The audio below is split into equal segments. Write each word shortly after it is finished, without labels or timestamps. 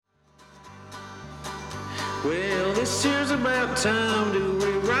Well, this year's about time to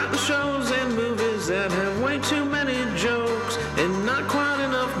rewrite the shows and movies that have way too many jokes and not quite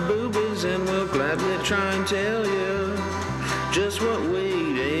enough boobies, and we'll gladly try and tell you just what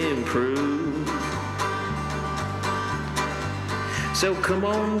we'd improve. So come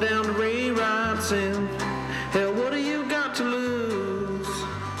on down to Rewrites and hell, what do you got to lose?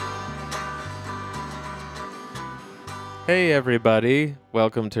 Hey everybody,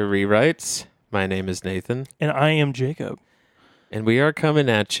 welcome to Rewrites. My name is Nathan. And I am Jacob. And we are coming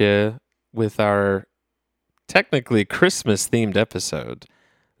at you with our technically Christmas-themed episode.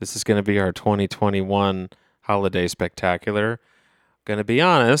 This is going to be our 2021 Holiday Spectacular. Going to be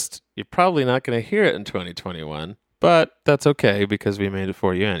honest, you're probably not going to hear it in 2021, but that's okay because we made it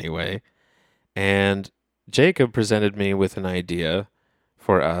for you anyway. And Jacob presented me with an idea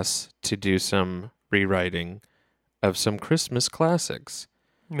for us to do some rewriting of some Christmas classics.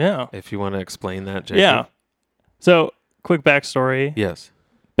 Yeah. If you want to explain that, Jacob. Yeah. So, quick backstory. Yes.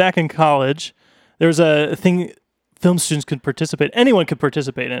 Back in college, there was a thing film students could participate. Anyone could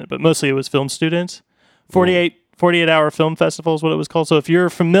participate in it, but mostly it was film students. 48-hour film festival is what it was called. So if you're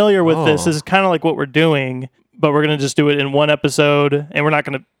familiar with this is kind of like what we're doing, but we're going to just do it in one episode, and we're not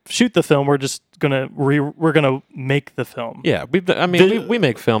going to shoot the film. We're just going to we're going to make the film. Yeah, we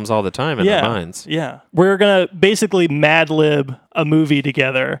make films all the time in our minds. Yeah. We're going to basically Mad Lib a movie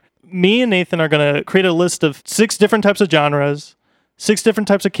together. Me and Nathan are going to create a list of 6 different types of genres, 6 different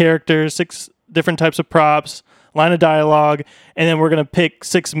types of characters, 6 different types of props, line of dialogue, and then we're going to pick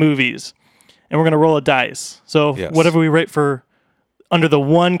 6 movies, and we're going to roll a dice. So whatever we rate for under the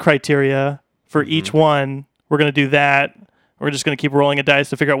one criteria for each one, we're going to do that. We're just going to keep rolling a dice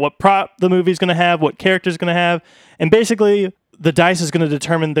to figure out what prop the movie's going to have, what character's going to have. And basically, the dice is going to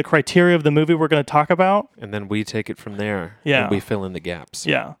determine the criteria of the movie we're going to talk about. And then we take it from there. Yeah. And we fill in the gaps.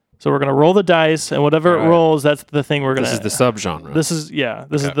 Yeah. So we're going to roll the dice, and whatever it rolls, that's the thing we're going to... This is the subgenre. This is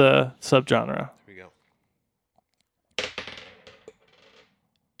the subgenre. Here we go.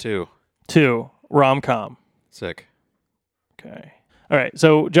 2. 2, rom-com. Sick. Okay. All right.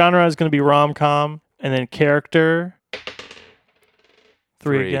 So genre is going to be rom-com, and then character...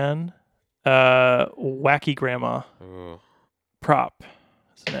 3 again. Wacky grandma. Ooh. Prop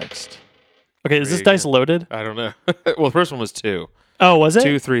is next. Okay, is this dice loaded? I don't know. Well, the first one was 2. Oh, was it?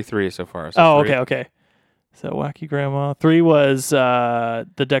 2, 3, 3 so far. So 3. Okay. So wacky grandma. 3 was the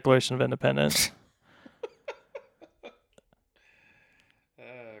Declaration of Independence.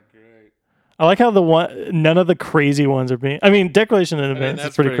 Great. I like how none of the crazy ones are being... I mean, Declaration of Independence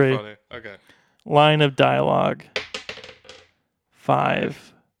is pretty crazy. Funny. Okay. Line of dialogue.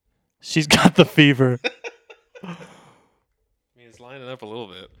 5. She's got the fever. I mean, it's lining up a little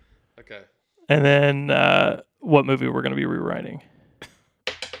bit. Okay. And then what movie we're going to be rewriting?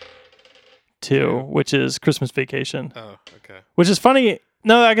 2, which is Christmas Vacation. Oh, okay. Which is funny.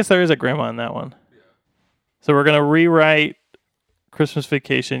 No, I guess there is a grandma in that one. Yeah. So we're going to rewrite Christmas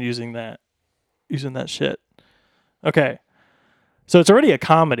Vacation using that shit. Okay. So it's already a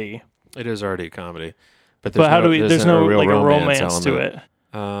comedy. It is already a comedy. But there's no like a romance to it.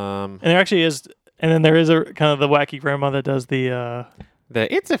 And there actually is, and then there is a kind of the wacky grandma that does the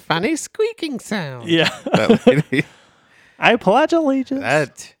it's a funny squeaking sound. Yeah. I pledge allegiance.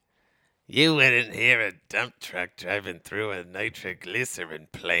 That you wouldn't hear a dump truck driving through a nitroglycerin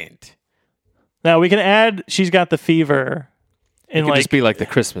plant. Now we can add she's got the fever. It could just be like the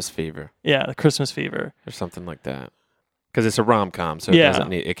Christmas fever. Yeah, the Christmas fever. Or something like that. Because it's a rom-com, so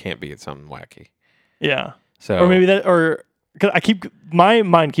it can't be something wacky. Yeah. So or maybe that, or cause my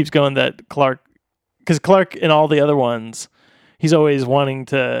mind keeps going that because Clark in all the other ones, he's always wanting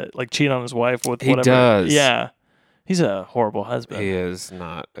to like cheat on his wife with whatever. He does. Yeah. He's a horrible husband. He is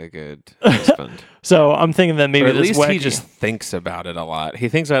not a good husband. So I'm thinking that maybe or at least he just thinks about it a lot. He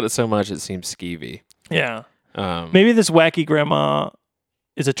thinks about it so much it seems skeevy. Yeah. Maybe this wacky grandma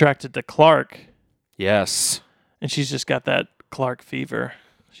is attracted to Clark. Yes. And she's just got that Clark fever.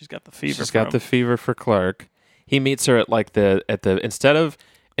 She's got the fever. She's got the fever for Clark. He meets her at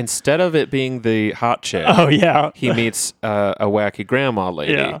instead of it being the hot chick. Oh yeah. He meets a wacky grandma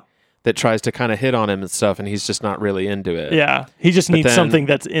lady that tries to kind of hit on him and stuff, and he's just not really into it. Yeah. He just needs something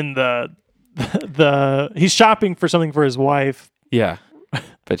that's in the he's shopping for something for his wife. Yeah.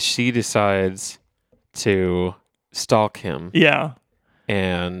 But she decides to stalk him. Yeah.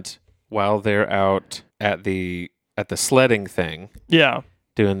 And while they're out at the sledding thing,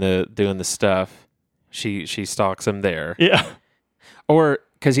 doing the stuff, she stalks him there. Yeah. Or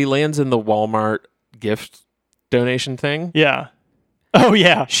because he lands in the Walmart gift donation thing. Yeah. Oh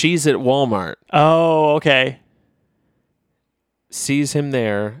yeah. She's at Walmart. Oh, okay. sees him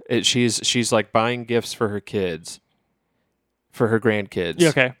there. She's like buying gifts for her kids, for her grandkids. Yeah,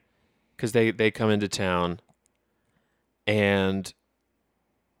 okay. Because they come into town, and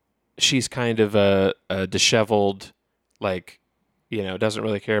she's kind of a disheveled, like, doesn't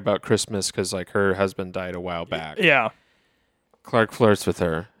really care about Christmas because like her husband died a while back. Yeah. Clark flirts with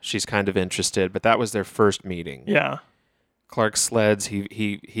her. She's kind of interested, but that was their first meeting. Yeah. Clark sleds.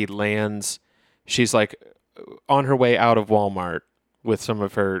 He lands. She's like on her way out of Walmart with some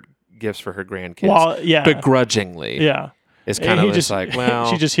of her gifts for her grandkids. Well, yeah. Begrudgingly. Yeah. It's kind of just like,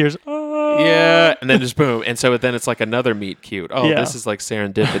 well, she just hears, oh. yeah, and then just boom, and so then it's like another meet cute. Oh, Yeah. this is like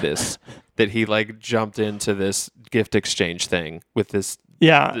serendipitous that he like jumped into this gift exchange thing with this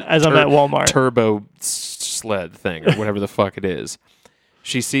Yeah, as I'm at Walmart. turbo sled thing or whatever the fuck it is.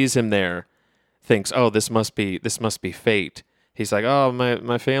 She sees him there, thinks, oh, this must be fate. He's like, oh,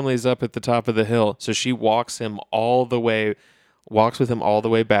 my family's up at the top of the hill, so she walks with him all the way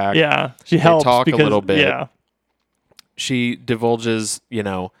back. Yeah, she They helps talk a because, little bit. Yeah, She divulges,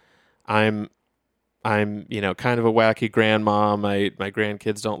 I'm kind of a wacky grandma. My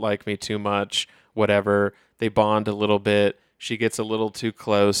grandkids don't like me too much. Whatever. They bond a little bit. She gets a little too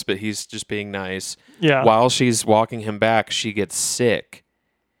close, but he's just being nice. yeah. While she's walking him back, she gets sick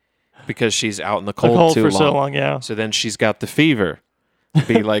because she's out in the cold, too for long. so long. Yeah, So then she's got the fever.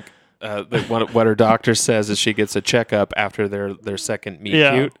 Be like what her doctor says is she gets a checkup after their second meet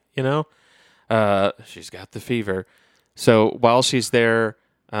Yeah. cute. She's got the fever. So while she's there,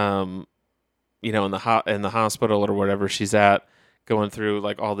 in the hospital or whatever she's at, going through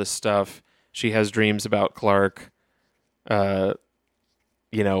like all this stuff, she has dreams about Clark. Wants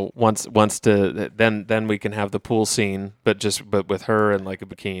to then we can have the pool scene, but with her in like a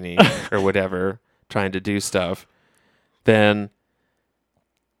bikini or whatever, trying to do stuff. Then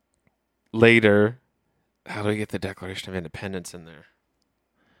later, how do we get the Declaration of Independence in there?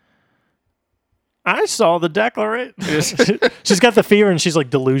 I saw the Declaration. She's got the fever and she's like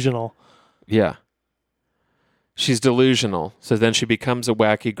delusional. Yeah. She's delusional. So then she becomes a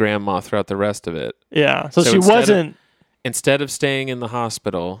wacky grandma throughout the rest of it. Yeah, so So she wasn't. Instead of staying in the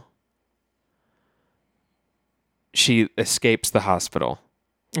hospital, she escapes the hospital.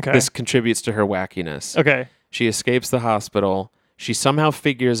 Okay. This contributes to her wackiness. Okay. She escapes the hospital. She somehow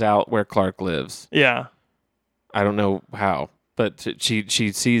figures out where Clark lives. Yeah. I don't know how, but she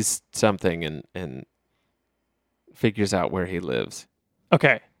sees something and figures out where he lives.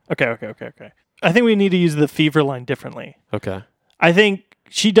 Okay. I think we need to use the fever line differently. Okay. I think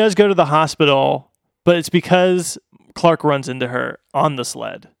she does go to the hospital, but it's because Clark runs into her on the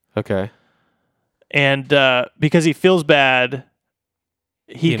sled. Okay. And because he feels bad,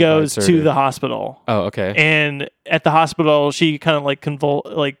 he goes invites her to the hospital. Oh, okay. And at the hospital, she kind of like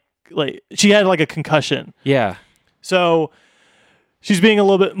like she had like a concussion. Yeah. So she's being a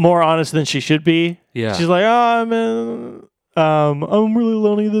little bit more honest than she should be. Yeah. She's like, oh, I'm really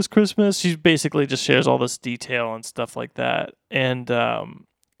lonely this Christmas. She basically just shares all this detail and stuff like that. And That's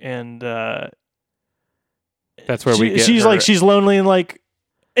where we get she's her. like, she's lonely and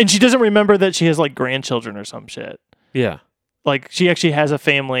she doesn't remember that she has like grandchildren or some shit. Yeah. Like she actually has a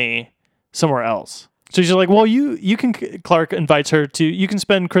family somewhere else. So she's like, well, you can, Clark invites her to, you can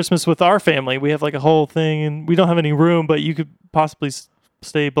spend Christmas with our family. We have like a whole thing and we don't have any room, but you could possibly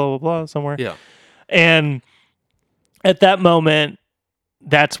stay blah, blah, blah somewhere. Yeah. And at that moment,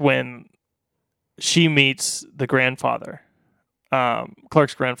 that's when she meets the grandfather,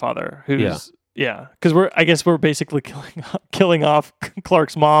 Clark's grandfather, who's, because I guess we're basically killing off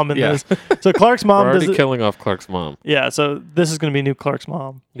Clark's mom in this. So Clark's mom We're already killing off Clark's mom. Yeah, so this is going to be new Clark's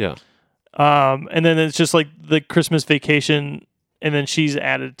mom. Yeah. And then it's just like the Christmas vacation, and then she's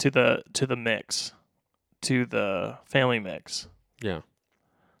added to the mix, to the family mix. Yeah.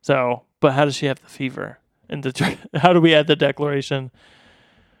 So, but how does she have the fever? And how do we add the Declaration?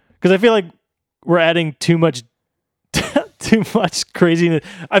 Because I feel like we're adding too much craziness.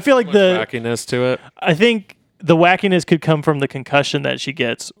 I feel like the wackiness to it. I think the wackiness could come from the concussion that she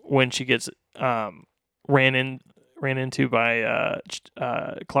gets when she gets ran into by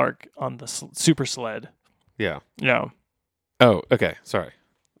Clark on the super sled. Yeah. Yeah. Oh, okay. Sorry.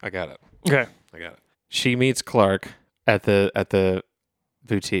 I got it. Okay. I got it. She meets Clark at the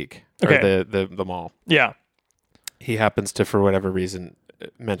boutique or Okay. the mall. Yeah. He happens to, for whatever reason,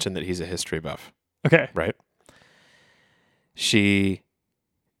 mention that he's a history buff. Okay. Right? She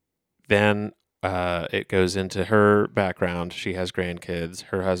then it goes into her background. She has grandkids.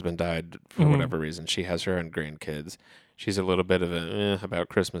 Her husband died for whatever reason. She has her own grandkids. She's a little bit of about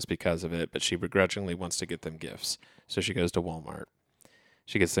Christmas because of it, but she begrudgingly wants to get them gifts. So she goes to Walmart.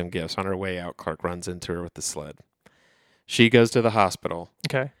 She gets them gifts. On her way out, Clark runs into her with the sled. She goes to the hospital.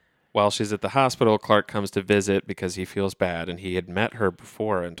 Okay. While she's at the hospital, Clark comes to visit because he feels bad, and he had met her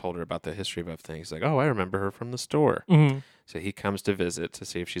before and told her about the history of everything. He's like, oh, I remember her from the store. Mm-hmm. So he comes to visit to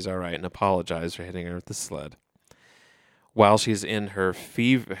see if she's all right and apologize for hitting her with the sled. While she's in her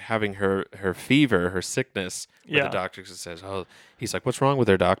fever, having her fever, her sickness, where Yeah. the doctor says, oh, he's like, what's wrong with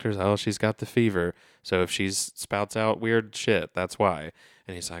her, doctors? Oh, she's got the fever. So if she spouts out weird shit, that's why.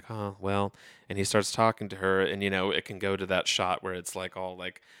 And he's like, oh, well, and he starts talking to her, and, it can go to that shot where it's like all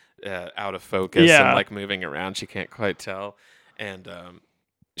like out of focus Yeah. and like moving around. She can't quite tell. And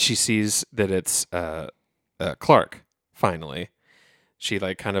she sees that it's Clark, finally. She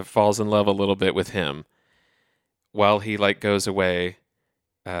like kind of falls in love a little bit with him. While he like goes away,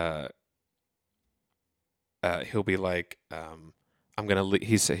 he'll be like, "I'm gonna."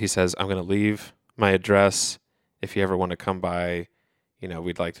 He says, "I'm gonna leave my address. If you ever want to come by,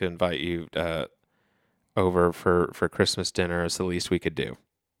 we'd like to invite you over for Christmas dinner. It's the least we could do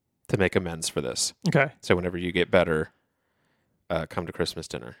to make amends for this. Okay. So whenever you get better, come to Christmas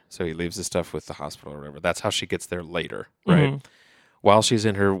dinner." So he leaves the stuff with the hospital or whatever. That's how she gets there later, right? Mhm. While she's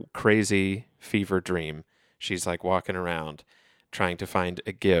in her crazy fever dream, she's like walking around trying to find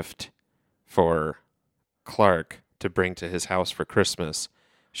a gift for Clark to bring to his house for Christmas.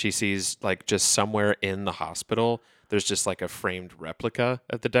 She sees like just somewhere in the hospital, there's just like a framed replica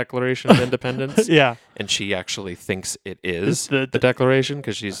of the Declaration of Independence. Yeah. And she actually thinks it is The- the Declaration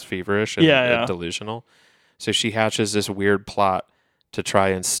because she's feverish and, Yeah, yeah. delusional. So she hatches this weird plot to try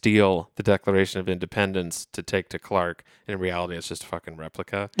and steal the Declaration of Independence to take to Clark. And in reality, it's just a fucking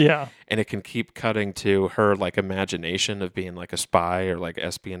replica. Yeah. And it can keep cutting to her like imagination of being like a spy or like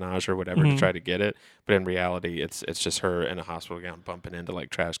espionage or whatever to try to get it. But in reality, it's just her in a hospital gown bumping into like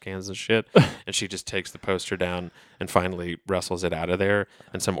trash cans and shit. And she just takes the poster down and finally wrestles it out of there.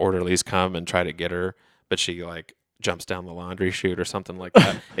 And some orderlies come and try to get her, but she like jumps down the laundry chute or something like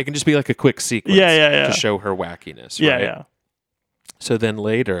that. It can just be like a quick sequence Yeah. to show her wackiness. Yeah. Right? Yeah. So then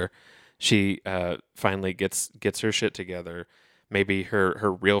later, she finally gets her shit together. Maybe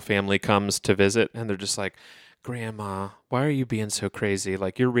her real family comes to visit, and they're just like, "Grandma, why are you being so crazy?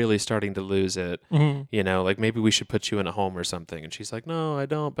 Like, you're really starting to lose it. Mhm. Like maybe we should put you in a home or something." And she's like, "No, I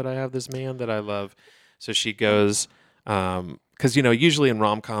don't, but I have this man that I love." So she goes, because usually in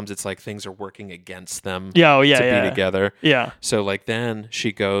rom-coms, it's like things are working against them Yeah. Oh, yeah. to Yeah. be together. Yeah. So like then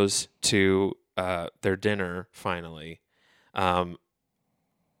she goes to their dinner finally.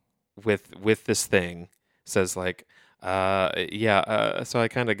 With this thing, says like, so I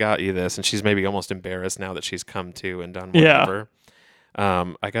kind of got you this, and she's maybe almost embarrassed now that she's come to and done Yeah. whatever.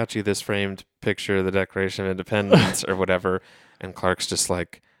 I got you this framed picture of the Declaration of Independence or whatever, and Clark's just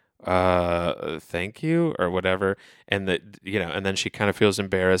like, thank you or whatever, and and then she kind of feels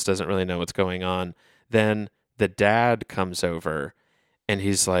embarrassed, doesn't really know what's going on. Then the dad comes over, and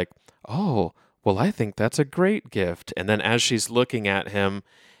he's like, oh, well, I think that's a great gift. And then as she's looking at him,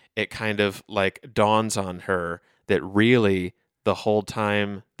 it kind of like dawns on her that really the whole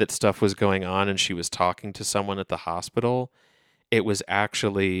time that stuff was going on and she was talking to someone at the hospital, it was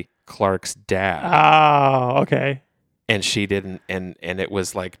actually Clark's dad. Oh, okay. And she didn't, and it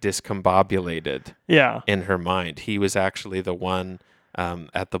was like discombobulated Yeah. in her mind. He was actually the one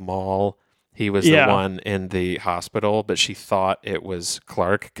at the mall. He was Yeah. the one in the hospital, but she thought it was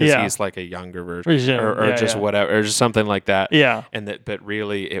Clark because Yeah. he's like a younger version or Yeah, just yeah. whatever, or just something like that. Yeah. But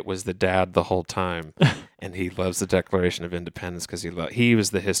really it was the dad the whole time. And he loves the Declaration of Independence because he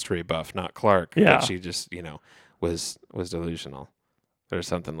was the history buff, not Clark. Yeah. But she just, was delusional or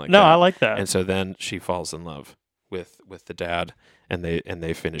something like No, that. I like that. And so then she falls in love with the dad, and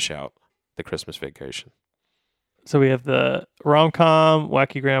they finish out the Christmas Vacation. So we have the rom-com,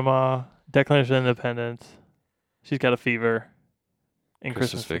 Wacky Grandma, Declaration of Independence, She's Got a Fever, and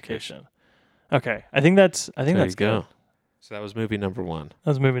Christmas Vacation. Okay, I think that's There that's you go. good. So that was movie number 1.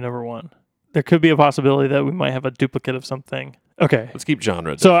 That was movie number 1. There could be a possibility that we might have a duplicate of something. Okay, Let's keep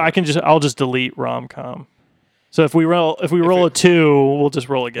genre. so different. I'll just delete rom-com. So if we roll a 2, we'll just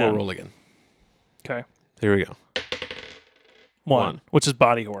roll again. We'll roll again. Okay, Here we go. 1, which is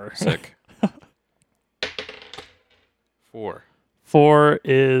body horror. Sick. 4. 4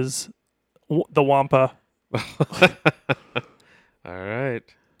 is the Wampa. All right.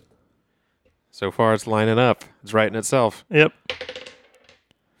 So far, it's lining up. It's writing itself. Yep.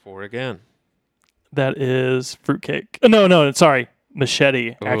 4 again. That is fruitcake. No, sorry.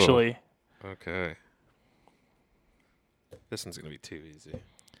 Machete, Oh. actually. Okay. This one's going to be too easy.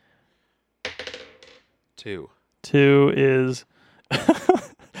 2. 2 is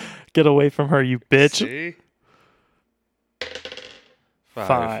Get Away From Her, You Bitch. See? 5.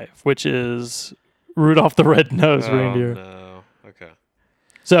 5, which is Rudolph the Red-Nosed Reindeer. No. Okay.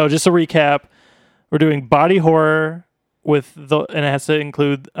 So just to recap, we're doing body horror and it has to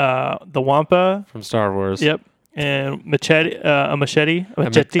include the Wampa. From Star Wars. Yep. And machete, a machete. A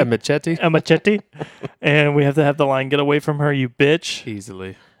machete? A machete. And we have to have the line, "Get away from her, you bitch."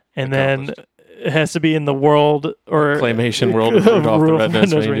 Easily. And then accomplished. it has to be in the world or Claymation world of Rudolph the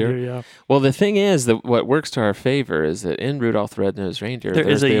Red-Nosed Reindeer. Yeah. Well, the thing is that what works to our favor is that in Rudolph the Red-Nosed Reindeer, There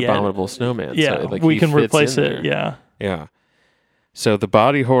there's is a the Yeti. abominable snowman. Yeah, so, like, we he can fits replace in it. there. Yeah. Yeah. So the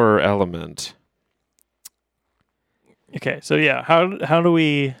body horror element. Okay. So yeah, how do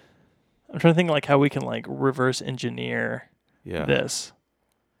we? I'm trying to think like how we can like reverse engineer Yeah. this.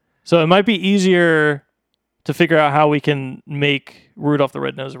 So it might be easier to figure out how we can make Rudolph the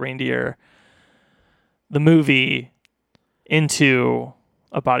Red-Nosed Reindeer, the movie, into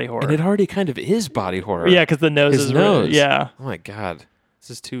a body horror. And it already kind of is body horror. Yeah, because the nose His is nose. yeah. Oh my God. This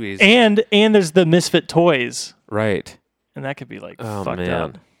is too easy. And there's the Misfit toys, right. and that could be like Oh, fucked man.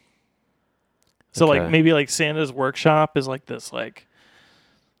 up. So Okay. like maybe like Santa's workshop is like this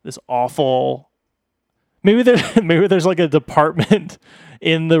awful. Maybe there's like a department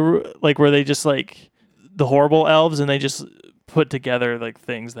in the like where they just like the horrible elves and they just put together like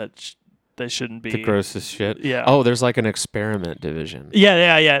things that they shouldn't be. The grossest shit. Yeah. Oh, there's like an experiment division.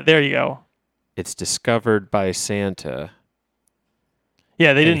 Yeah. There you go. It's discovered by Santa.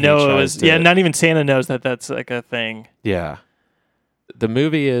 Yeah, they And didn't he know it tries was. to- Yeah, not even Santa knows that that's like a thing. Yeah. The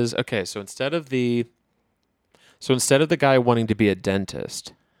movie is okay, so instead of the guy wanting to be a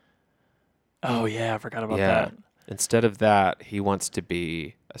dentist, Oh yeah, I forgot about yeah. that. Instead of that, he wants to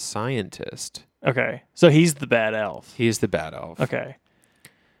be a scientist. Okay, so he's the bad elf. He's the bad elf. Okay.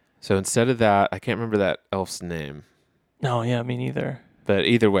 So instead of that, I can't remember that elf's name. No, yeah, me neither. But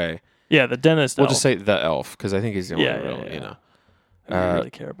either way, Yeah, the dentist. we'll elf. just say the elf because I think he's the only Yeah, real, yeah. you know. Who do you really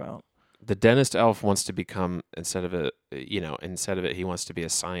care about. The dentist elf wants to become instead of it he wants to be a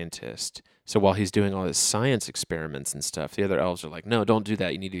scientist. So while he's doing all his science experiments and stuff, the other elves are like, "No, don't do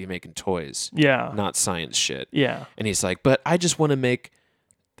that. You need to be making toys, Yeah. not science shit." Yeah. And he's like, "But I just want to make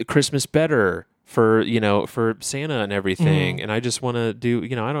the Christmas better for Santa and everything, Mm-hmm. and I just want to do,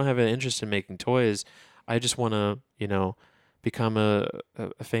 I don't have an interest in making toys. I just want to, become a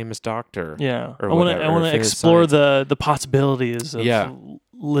famous doctor." Yeah. Or I want whatever, to. I want to famous explore the possibilities of Yeah.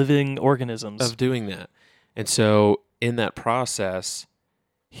 living organisms. Of doing that. And so in that process,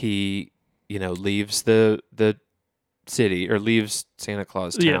 he, leaves the city or leaves Santa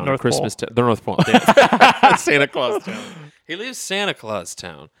Claus town, Yeah, North Christmas Pole. the North Pole, yeah. Santa Claus town. He leaves Santa Claus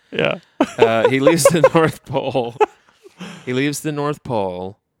town. Yeah. He leaves the North Pole. He leaves the North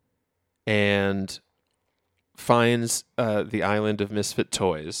Pole and finds the island of misfit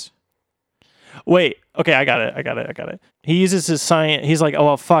toys. Wait. Okay, I got it. He uses his science. He's like, oh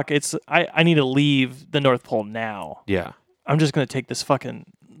well, fuck. I need to leave the North Pole now. Yeah. I'm just gonna take this fucking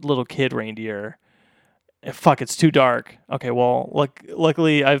little kid reindeer. Fuck, it's too dark. Okay, well,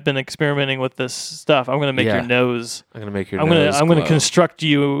 luckily I've been experimenting with this stuff. I'm gonna make Yeah. your nose. I'm gonna make your I'm nose gonna glow. construct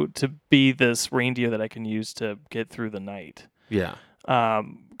you to be this reindeer that I can use to get through the night. Yeah.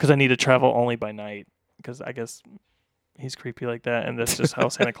 Because I need to travel only by night. Because I guess he's creepy like that, and that's just how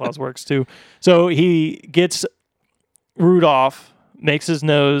Santa Claus works too. So he gets Rudolph, makes his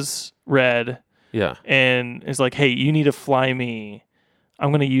nose red, Yeah. and is like, "Hey, you need to fly me.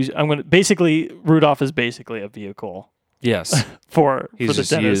 Basically, Rudolph is basically a vehicle Yes. for He's the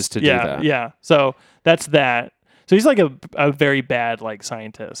just dentist. used to do yeah, that. Yeah. So that's that. So he's like a very bad like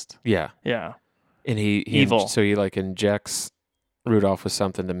scientist. Yeah. Yeah. And he Evil. So he like injects Rudolph with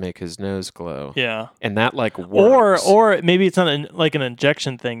something to make his nose glow. Yeah. And that like works. Or maybe it's not like an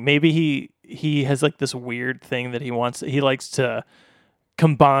injection thing. Maybe he has like this weird thing that he likes to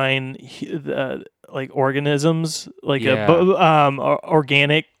combine like organisms, like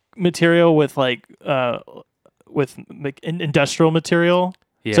organic material with like industrial material.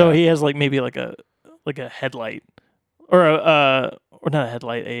 Yeah. So he has like maybe like a headlight or or not a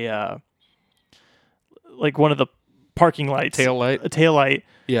headlight, like one of the parking lights, tail light. a tail light.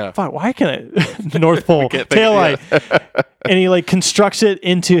 Yeah. Fuck, why can I North Pole Can't think- tail light? yeah. And he like constructs it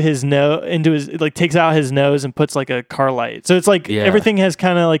into his nose, like takes out his nose and puts like a car light. So it's like Yeah. everything has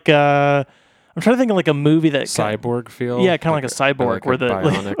kind of like I'm trying to think of like a movie that Cyborg feel. yeah, kind of like a cyborg like where a the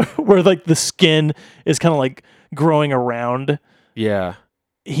bionic. where like the skin is kind of like growing around. Yeah.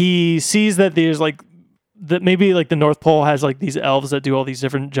 He sees that there's like that maybe like the North Pole has like these elves that do all these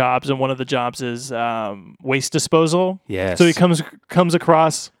different jobs, and one of the jobs is waste disposal. Yes. So he comes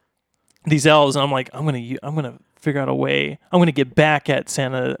across these elves, and I'm like, I'm gonna figure out a way. I'm gonna get back at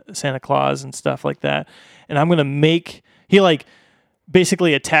Santa Claus and stuff like that, and I'm gonna make. He like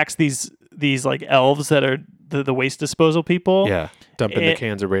basically attacks these these like elves that are the waste disposal people. Yeah, dumping the And-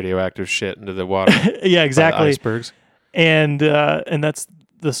 cans of radioactive shit into the water. Yeah, by the exactly. icebergs. And that's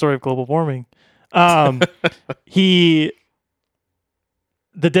the story of global warming.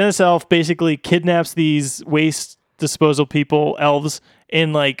 The dentist elf basically kidnaps these waste disposal people, elves,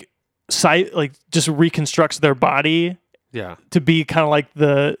 and like just reconstructs their body Yeah. to be kind of like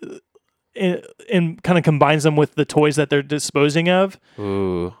and kind of combines them with the toys that they're disposing of.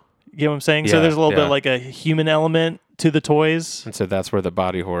 Ooh. You get what I'm saying? So Yeah, there's a little yeah. bit like a human element to the toys. And so that's where the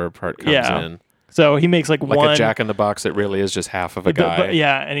body horror part comes Yeah. in. So he makes like Like one a Jack in the Box that really is just half of a guy. But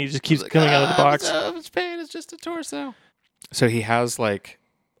yeah, and he just keeps coming out of the box. His pain is just a torso. So he has like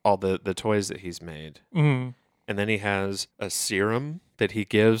all the toys that he's made. Mhm. And then he has a serum that he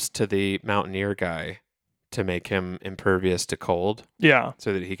gives to the mountaineer guy to make him impervious to cold Yeah.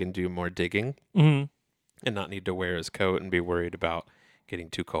 so that he can do more digging Mhm. and not need to wear his coat and be worried about getting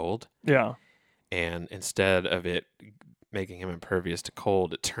too cold. Yeah. And instead of it making him impervious to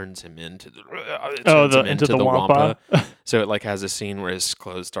cold, it turns him into the into the Wampa. So it like has a scene where his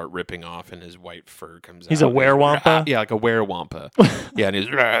clothes start ripping off and his white fur comes out. He's a werewampa? Yeah, like a werewampa. Yeah, and he's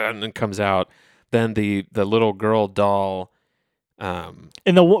and then comes out. Then the little girl doll. And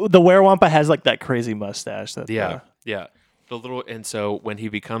the werewampa has like that crazy mustache. That Yeah. The little and so when he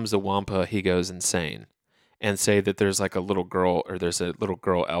becomes a wampa, he goes insane. And say that there's like a little girl or there's a little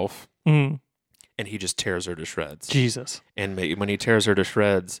girl elf, Mhm. and he just tears her to shreds. Jesus. And when he tears her to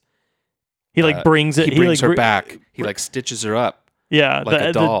shreds, He like brings it. he brings like, her back. He like stitches her up Yeah, like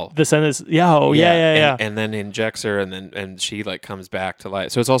a doll. The sentence. Yeah. Oh yeah. Yeah. And then injects her, and she like comes back to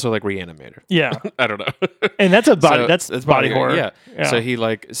life. So it's also like Reanimator. Yeah. I don't know. And that's a body. So that's it's body horror. Yeah.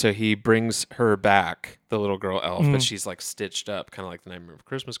 So he brings her back, the little girl elf, but she's like stitched up, kind of like the Nightmare of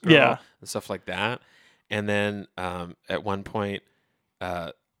Christmas Girl, Yeah. and stuff like that. And then at one point,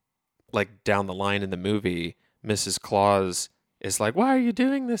 like down the line in the movie, Mrs. Claus is like, "Why are you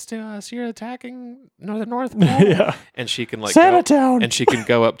doing this to us? You're attacking the North Pole." Yeah. And she can like Santa Town. and she can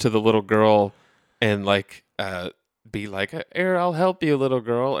go up to the little girl and like be like, "Here, I'll help you, little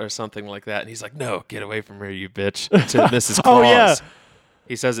girl," or something like that. And he's like, "No, get away from her, you bitch!" To Mrs. Claus. Oh, yeah.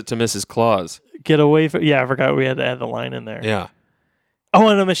 He says it to Mrs. Claus. Get away from. Yeah, I forgot we had to add the line in there. Yeah, Oh,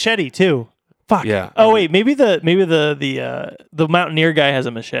 and a machete too. Fuck. Yeah. Oh wait, maybe the mountaineer guy has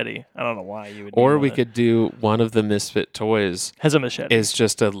a machete. I don't know why you would. or need we one could do one of the Misfit toys has a machete. is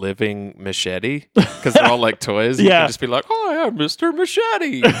just a living machete because they're all like toys. You Yeah. can just be like, "Oh, I am Mr.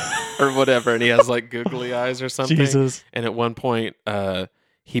 Machete," or whatever, and he has like googly eyes or something. Jesus. And at one point,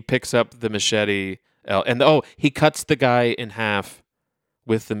 he picks up the machete, and he cuts the guy in half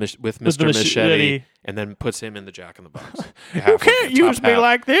with Mr. Machete, and then puts him in the Jack in the Box. You can't use me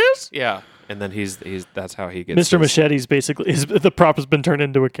like this. Yeah, and then he's that's how he gets Mr. his- Machete's basically the prop has been turned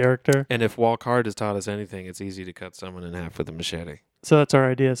into a character. And if Walk Hard has taught us anything, it's easy to cut someone in half with a machete. So that's our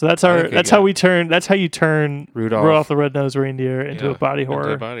idea. So that's think we how got- we turn. That's how you turn Rudolph the Red-Nosed Reindeer into Yeah, a body into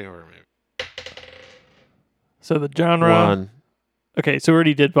horror. a body horror movie. So the genre. One, Okay, so we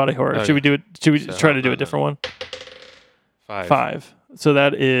already did body horror. Oh, Should we do it? Should we So, try to do no, a different one? 5, 5. So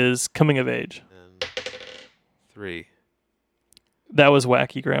that is coming of age. and 3. That was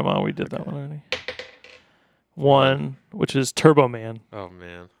Wacky Grandma. We did that one already. 1, which is Turbo Man. Oh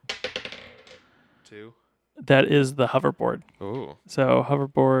man. 2. That is the hoverboard. Oh, So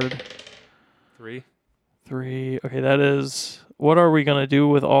hoverboard 3. 3. Okay, that is. What are we gonna do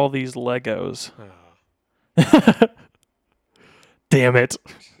with all these Legos? Oh. Damn it.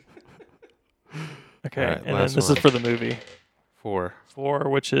 Okay, All right, and then last this one. is for the movie 4. 4,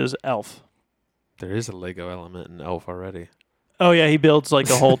 which is Elf. There is a Lego element in Elf already. Oh yeah, he builds like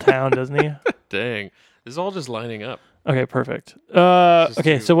a whole town, doesn't he? Dang, this is all just lining up. Okay, perfect. Just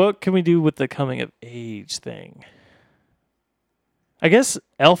Okay, do- so what can we do with the coming of age thing? I guess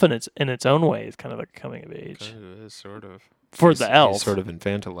Elf in its own way is kind of a coming of age Kind of is, sort of. for He's- the elf. he's sort of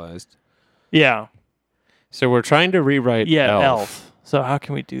infantilized. Yeah, So we're trying to rewrite elf. So how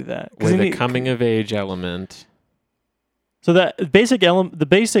can we do that? 'Cause with you a need- coming of age element. So that basic the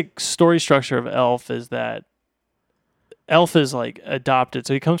basic story structure of Elf is that Elf is like adopted.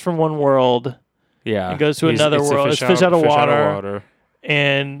 So he comes from one world Yeah, and goes to he's- another it's a world. It's fish out of water,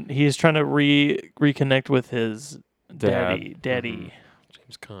 and he's trying to reconnect with his daddy. Mhm.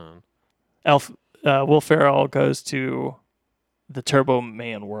 James Caan. Elf Will Ferrell goes to the Turbo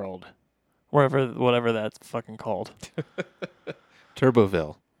Man world, whatever that's fucking called.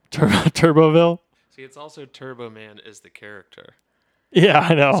 Turboville. Turboville. See, it's also Turbo Man is the character, Yeah,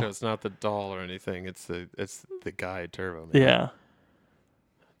 I know. so it's not the doll or anything. It's the guy Turbo Man. Yeah.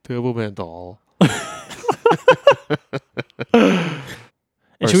 Turbo Man doll.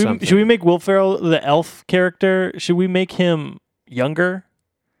 And Or should we something. make Will Ferrell the elf character? Should we make him younger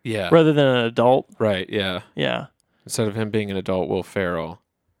Yeah. rather than an adult? Right. Yeah. Yeah. Instead of him being an adult, Will Ferrell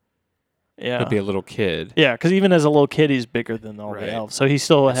Yeah. could be a little kid. Yeah, because even as a little kid, he's bigger than all Right. the elves, so he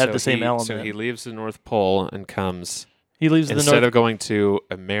still had So the same element. So he leaves the North Pole and comes. He leaves the Instead North. of going to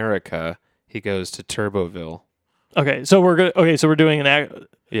America, he goes to Turboville. Okay, so we're good. Okay, so we're doing an act.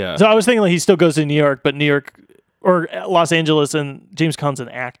 Yeah. So I was thinking like he still goes to New York, but New York or Los Angeles, and James Caan's an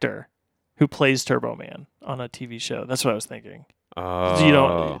actor who plays Turbo Man on a TV show. That's what I was thinking. Oh. So you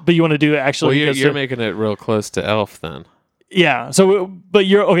don't, but you want to do actually? Well, because you're making it real close to Elf then. yeah. So, but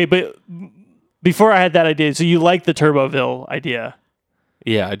you're okay. But before I had that idea, so you like the Turboville idea?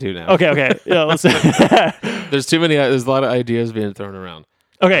 Yeah, I do now. Okay. Yeah. Let's. There's too many. There's a lot of ideas being thrown around.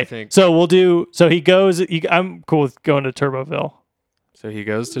 Okay. think- So we'll do. So he goes. I'm cool with going to Turboville. So he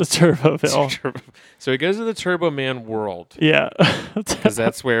goes to The Turboville. So he goes to the Turbo Man world Yeah. because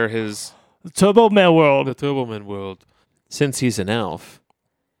that's where his Turbo Man World. the Turbo Man world. Since he's an elf,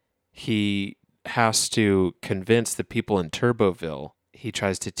 he has to convince the people in Turboville. He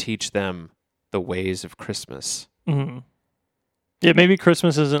tries to teach them the ways of Christmas. Mm-hmm. Yeah, maybe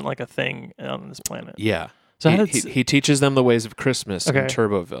Christmas isn't like a thing on this planet. Yeah. So he, how did he teaches them the ways of Christmas in Okay.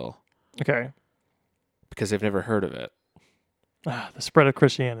 Turboville okay. because they've never heard of it. The spread of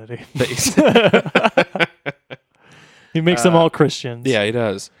Christianity. They- He makes them all Christians. Yeah, he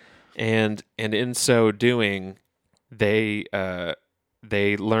does. And in so doing, they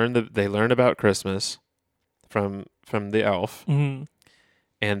learn about Christmas from the elf, Mhm.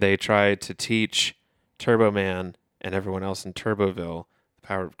 and they try to teach Turbo Man and everyone else in Turboville the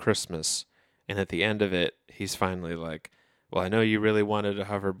power of Christmas. And at the end of it, he's finally like, "Well, I know you really wanted a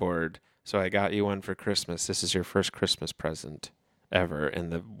hoverboard, so I got you one for Christmas. This is your first Christmas present ever in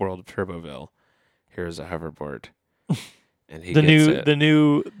the world of Turboville. Here's a hoverboard." And he The gets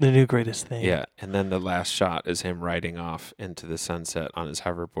new, it. the new greatest thing. Yeah, and then the last shot is him riding off into the sunset on his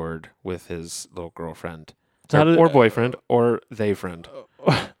hoverboard with his little girlfriend, So how did- or boyfriend, or they friend,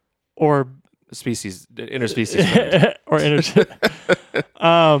 Or species, interspecies friend. or energy.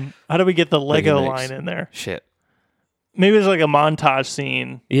 How do we get the Lego makes- line in there? Shit. Maybe there's like a montage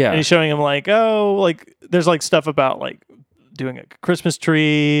scene. Yeah. And he's showing him like, oh, like there's like stuff about like doing a Christmas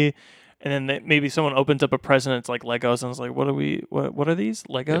tree, and then maybe someone opens up a present. It's like Legos, and it's like, what are these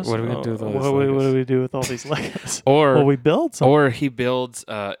Legos? what are we gonna do with all what, these what Legos? do we do with all these Legos? Or Well, we build some or he builds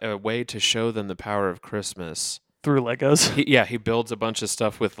a way to show them the power of Christmas. through Legos. He builds a bunch of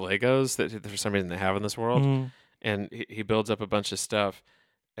stuff with Legos that for some reason they have in this world. Mhm. And he builds up a bunch of stuff,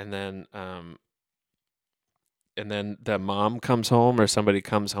 and then the mom comes home or somebody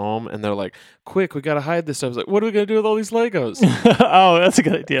comes home, and they're like, "Quick, we gotta hide this stuff." I was like, "What are we gonna do with all these Legos?" Oh, that's a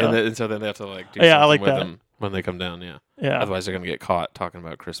good idea. and so then they have to like do Yeah, I something like with that. them when they come down. Yeah, yeah. otherwise they're gonna get caught talking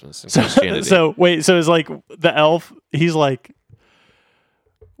about Christmas and Christianity. So wait, so it's like the elf. He's like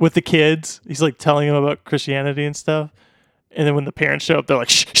with the kids. He's like telling them about Christianity and stuff. And then when the parents show up, they're like,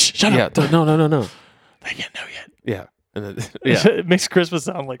 "Shh, shh, shut yeah, up! no, They can't know yet." yeah, and then, yeah, It makes Christmas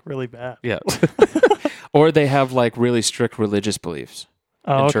sound like really bad. yeah. Or they have like really strict religious beliefs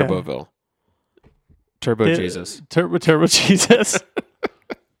Oh, in okay. Turboville. Turbo It- Jesus. Turbo Jesus.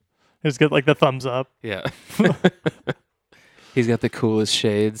 He's got like the thumbs up. Yeah. He's got the coolest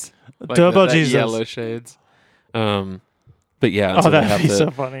shades. Like Turbo that Jesus. yellow shades. But yeah. Oh, so they that'd have be to- so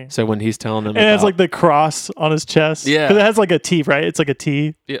funny. So when he's telling them And it has about- like the cross on his chest. Yeah. 'Cause it has like a T, right? It's like a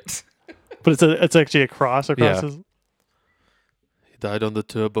T, yes. but it's actually a cross across Yeah. his. He died on the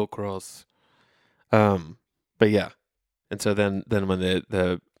turbo cross. But yeah. And so then when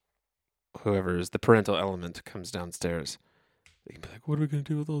the whoever is the parental element comes downstairs, they can be like, "What are we gonna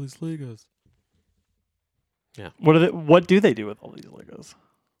do with all these Legos?" What do they do with all these Legos?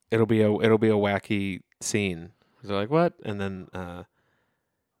 It'll be a wacky scene. They're like, "What?" And then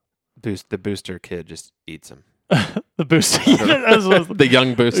the booster kid just eats him. The booster. That's what- The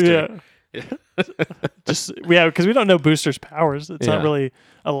young booster. Yeah. Just because we don't know Booster's powers. It's not Yeah. really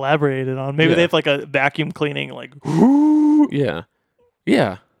elaborated on. Maybe Yeah. they have like a vacuum cleaning, like Yeah.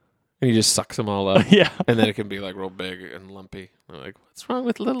 Yeah. And he just sucks them all up. yeah. And then it can be like real big and lumpy. They're like, "What's wrong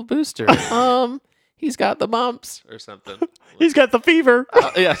with little Booster?" He's got the mumps or something. He's got the fever.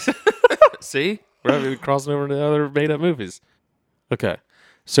 Yeah. See? We're crossing over to other made up movies. Okay.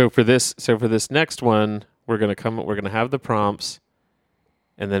 So for this next one, we're gonna have the prompts,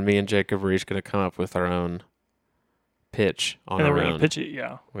 and then me and Jacob are each gonna come up with our own pitch on And then our we're own. gonna pitch it.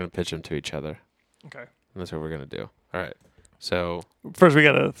 Yeah. We're gonna pitch them to each other. Okay. And that's what we're gonna do. All right. So First, we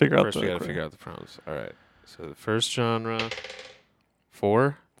gotta figure out. first we gotta figure out the prompts. All right. So the first genre,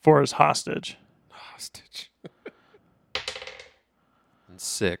 4 For his hostage. hostage. And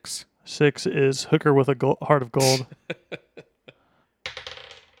 6. 6 is Hooker with a Heart of Gold.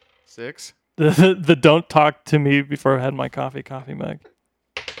 6. The Don't Talk to Me Before I Had My Coffee mug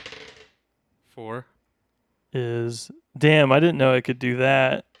 4. is Damn, I didn't know I could do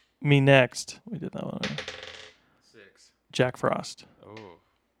that. Me Next. We did that one. 6. Jack Frost. Oh.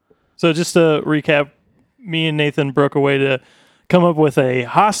 So just to recap, me and Nathan broke away to come up with a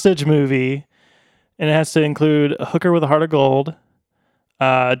hostage movie, and it has to include a hooker with a heart of gold.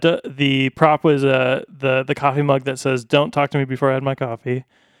 The prop was the coffee mug that says "Don't talk to me before I had my coffee,"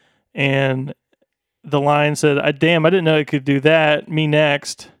 and the line said, "I didn't know it could do that. Me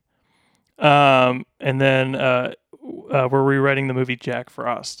next." And then we're rewriting the movie Jack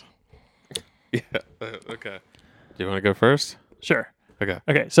Frost. Yeah. Okay. Do you want to go first? Sure. Okay.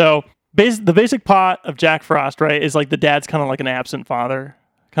 Okay. So the basic plot of Jack Frost, right, is like the dad's kind of like an absent father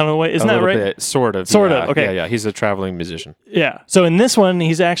kind of way. Isn't a that little right? bit, sort of. Sort yeah, of, okay. Yeah. He's a traveling musician. Yeah. So in this one,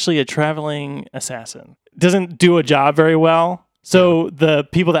 he's actually a traveling assassin. Doesn't do a job very well. So the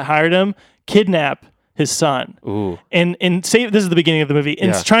people that hired him kidnap his son. Ooh. And save. This is the beginning of the movie.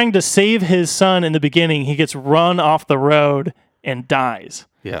 And Yeah. trying to save his son in the beginning, he gets run off the road and dies.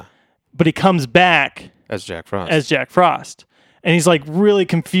 Yeah. But he comes back As Jack Frost. as Jack Frost. And he's like really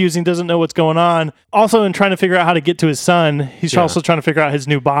confusing, doesn't know what's going on. Also, in trying to figure out how to get to his son, he's Yeah. also trying to figure out his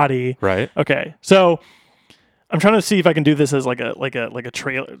new body. Right. Okay, so I'm trying to see if I can do this as like a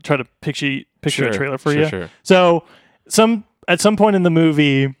trailer. Try to picture Sure, a trailer for sure, you. sure. So at some point in the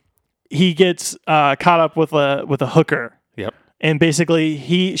movie, he gets caught up with a hooker, Yep. and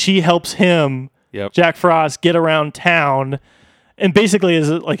basically she helps him, Yep. Jack Frost, get around town. And basically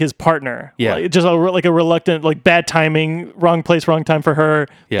is like his partner. Yeah. Like, just like a reluctant, like bad timing, wrong place, wrong time for her.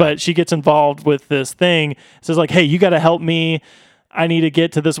 Yeah. But she gets involved with this thing. Says like, hey, you got to help me. I need to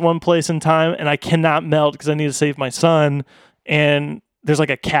get to this one place in time and I cannot melt because I need to save my son. And there's like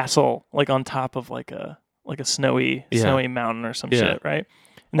a castle like on top of like a snowy mountain or some Yeah. shit, right?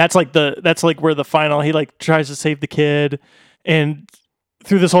 And that's like where the final, he like tries to save the kid. And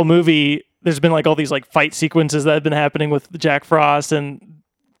through this whole movie, there's been like all these like fight sequences that have been happening with Jack Frost, and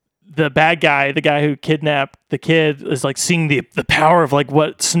the bad guy, the guy who kidnapped the kid, is like seeing the power of like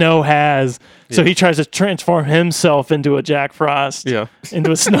what snow has. So he tries to transform himself into a Jack Frost, Yeah.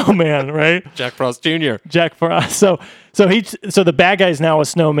 into a snowman, right? Jack Frost Jr. Jack Frost. So the bad guy's now a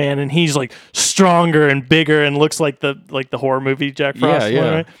snowman, and he's like stronger and bigger and looks like the horror movie Jack Frost. Yeah,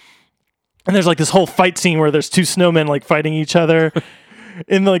 yeah. Right? And there's like this whole fight scene where there's two snowmen like fighting each other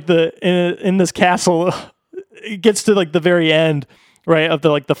in like in this castle. It gets to like the very end, right, of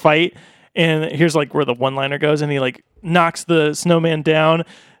the fight, and here's like where the one-liner goes, and he like knocks the snowman down,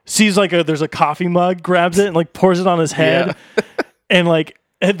 sees like there's a coffee mug, grabs it and like pours it on his head, and like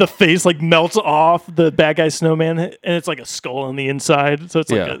the face like melts off the bad guy snowman, and it's like a skull on the inside, so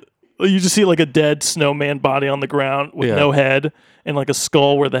it's like you just see like a dead snowman body on the ground with no head and like a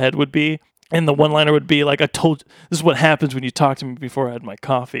skull where the head would be. And the one-liner would be like, "I told you, this is what happens when you talk to me before I had my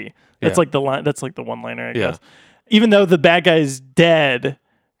coffee." That's like the line. That's like the one-liner, I guess. Even though the bad guy's dead,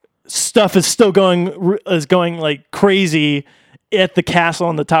 stuff is still going like crazy at the castle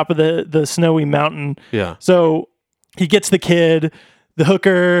on the top of the snowy mountain. Yeah. So he gets the kid, the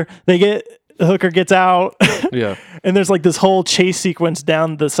hooker. The hooker gets out. Yeah. And there's like this whole chase sequence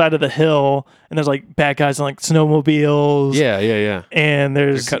down the side of the hill, and there's like bad guys on like snowmobiles. Yeah. And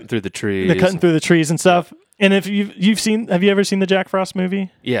there's They're cutting through the trees. they're cutting through the trees and stuff. And if have you ever seen the Jack Frost movie?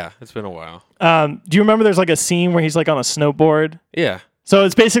 Yeah, it's been a while. Do you remember there's like a scene where he's like on a snowboard? Yeah. So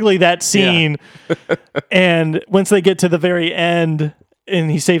it's basically that scene. And once they get to the very end and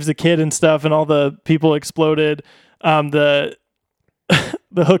he saves the kid and stuff and all the people exploded,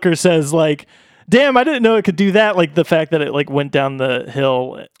 the hooker says like, "Damn, I didn't know it could do that." Like the fact that it like went down the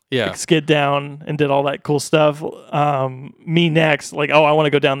hill, like, skid down and did all that cool stuff. Me next, like, oh, I want to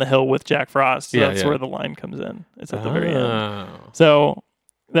go down the hill with Jack Frost. So that's where the line comes in. It's at the very end. So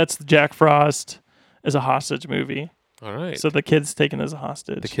that's Jack Frost as a hostage movie. All right. So the kid's taken as a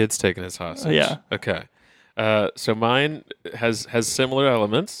hostage. The kid's taken as hostage. Yeah. Okay. So mine has similar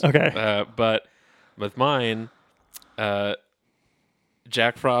elements. Okay. But with mine,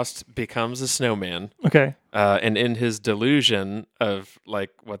 Jack Frost becomes a snowman. Okay. And in his delusion of like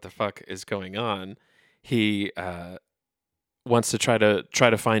what the fuck is going on, he wants to try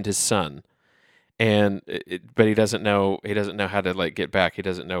to find his son, and but he doesn't know how to like get back. He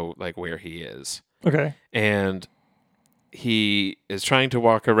doesn't know like where he is. Okay. And he is trying to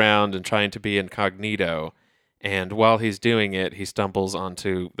walk around and trying to be incognito. And while he's doing it, he stumbles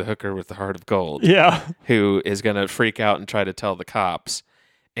onto the hooker with the heart of gold. Yeah. Who is going to freak out and try to tell the cops.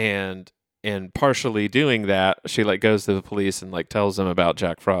 And in partially doing that, she like goes to the police and like tells them about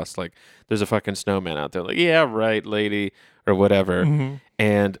Jack Frost. Like, there's a fucking snowman out there. Like, yeah, right, lady, or whatever. Mm-hmm.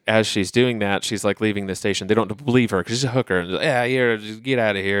 And as she's doing that, she's like leaving the station. They don't believe her because she's a hooker. And like, yeah, here, just get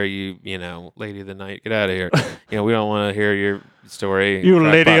out of here, you know, lady of the night, get out of here. You know, we don't want to hear your story, You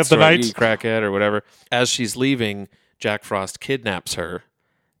crackpot lady of the story, night. you crackhead or whatever. As she's leaving, Jack Frost kidnaps her,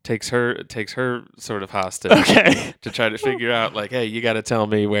 takes her sort of hostage Okay. to try to figure out like, hey, you got to tell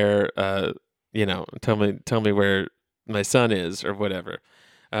me where, you know, tell me where my son is or whatever.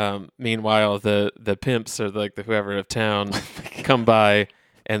 Meanwhile, the pimps or like the whoever of town come by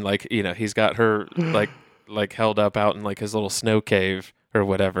and like, you know, he's got her like held up out in like his little snow cave or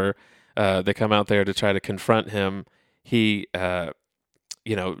whatever. They come out there to try to confront him. He,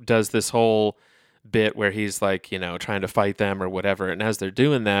 you know, does this whole bit where he's like, you know, trying to fight them or whatever. And as they're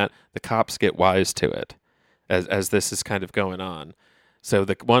doing that, the cops get wise to it as this is kind of going on. So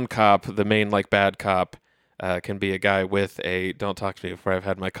the one cop, the main like bad cop, can be a guy with a "Don't talk to me before I've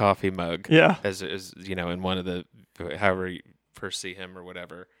had my coffee" mug. Yeah. As you know, in one of the however you first see him or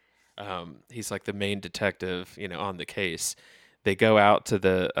whatever. He's like the main detective, you know, on the case. They go out to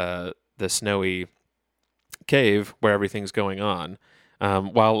the snowy cave where everything's going on,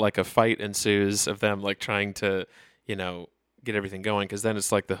 while like a fight ensues of them like trying to, you know, get everything going. Because then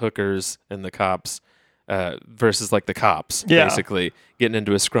it's like the hookers and the cops versus like the cops, Yeah. basically getting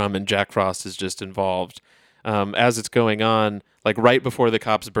into a scrum, and Jack Frost is just involved. As it's going on, like right before the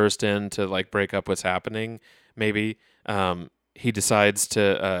cops burst in to like break up what's happening, maybe he decides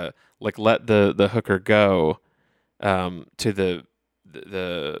to like let the hooker go to the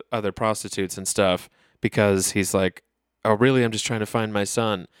other prostitutes and stuff, because he's like, oh really, I'm just trying to find my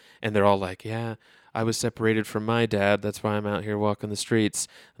son. And they're all like, yeah, I was separated from my dad, that's why I'm out here walking the streets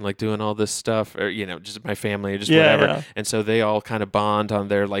and like doing all this stuff, or you know, just my family or just whatever. Yeah. And so they all kind of bond on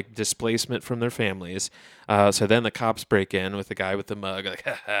their like displacement from their families. So then the cops break in with the guy with the mug, like,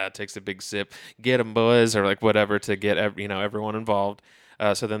 haha, takes a big sip, get 'em boys, or like whatever, to get everyone involved.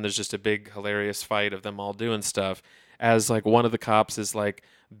 So then there's just a big hilarious fight of them all doing stuff. As like one of the cops is like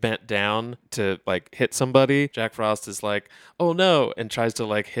bent down to like hit somebody, Jack Frost is like, oh no, and tries to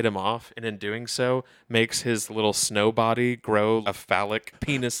like hit him off, and in doing so makes his little snow body grow a phallic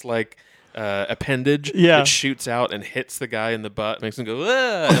penis like appendage that shoots out and hits the guy in the butt, makes him go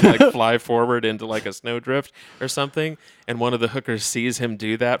ah, and like fly forward into like a snowdrift or something. And one of the hookers sees him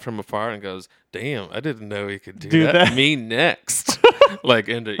do that from afar and goes, damn, I didn't know he could do that. Me next. Like,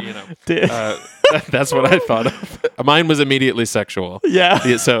 into, you know, that's what I thought of. Mine was immediately sexual.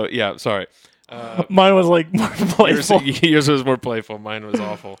 Yeah. So yeah, sorry. Mine was like more playful. Yours was more playful. Mine was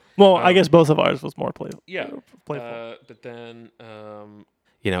awful. Well, I guess both of ours was more playful. Yeah. Playful. But then,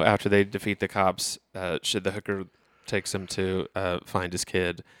 you know, after they defeat the cops, the hooker takes him to find his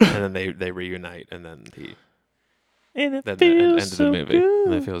kid, and then they reunite, and then And it the feels end of so the movie, good.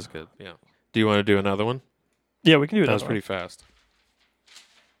 and it feels good. Yeah. Do you want to do another one? Yeah, we can do That was one. pretty fast.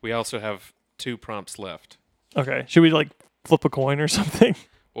 We also have 2 prompts left. Okay. Should we like flip a coin or something?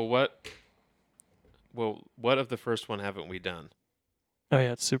 Well, what of the first one haven't we done? Oh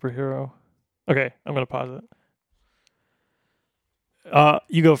yeah, it's superhero. Okay, I'm gonna pause it.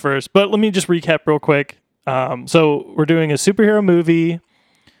 You go first, but let me just recap real quick. So we're doing a superhero movie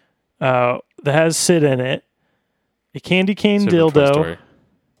that has Sid in it, a candy cane Super Toy dildo. Story.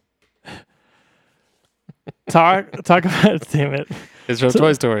 Talk about damn it. It's from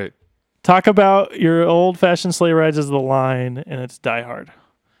Toy Story. Talk about your old fashioned sleigh rides is the line, and it's Die Hard.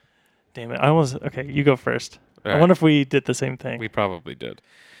 Damn it! Okay. You go first. All I right. wonder if we did the same thing. We probably did.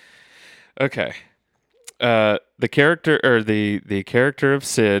 Okay. The character of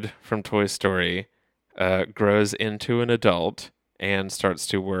Sid from Toy Story grows into an adult and starts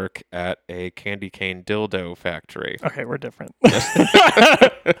to work at a candy cane dildo factory. Okay, we're different.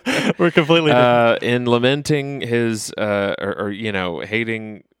 We're completely different. In lamenting his or you know,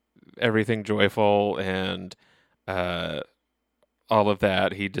 hating everything joyful and all of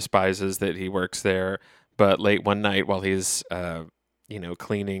that, he despises that he works there. But late one night, while he's you know,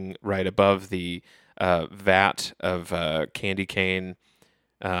 cleaning right above the vat of candy cane,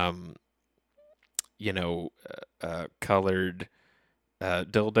 you know, colored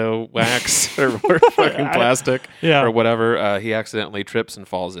dildo wax or fucking plastic Yeah. or whatever, he accidentally trips and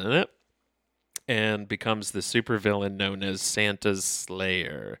falls in it and becomes the supervillain known as Santa's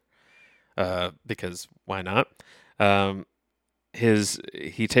Slayer. Because why not?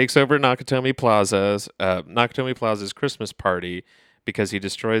 He takes over Nakatomi Plaza's Christmas party because he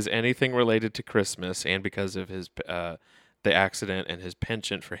destroys anything related to Christmas, and because of his the accident and his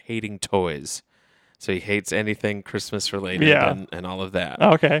penchant for hating toys. So he hates anything Christmas related Yeah. and all of that.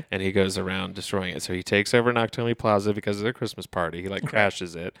 Okay. And he goes around destroying it. So he takes over Nakatomi Plaza because of the Christmas party. He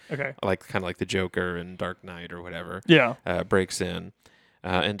crashes it, Okay. kind of like the Joker in Dark Knight or whatever. Yeah. Breaks in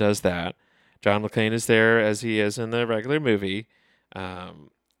and does that. John McClane is there as he is in the regular movie,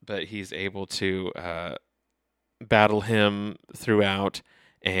 but he's able to battle him throughout,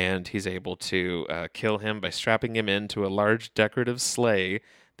 and he's able to kill him by strapping him into a large decorative sleigh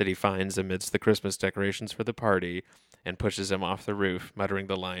that he finds amidst the Christmas decorations for the party, and pushes him off the roof, muttering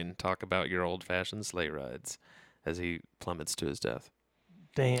the line, "Talk about your old-fashioned sleigh rides," as he plummets to his death.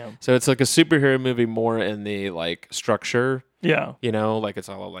 Damn. So it's like a superhero movie more in the like structure, Yeah. like it's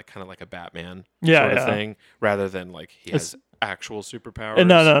all like kind of like a Batman Yeah, sort of yeah. thing, rather than like he It's- has actual superpowers.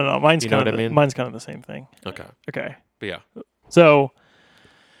 No. Mine's You know kind what of I mean? mine's kind of the same thing. Okay, Okay. but yeah, So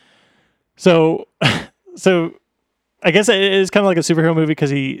I guess it is kind of like a superhero movie because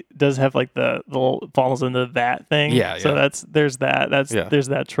he does have like the little falls into that thing. Yeah, So yeah. there's that. Yeah. There's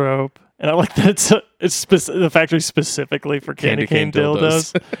that trope, and I like that it's the factory specifically for candy cane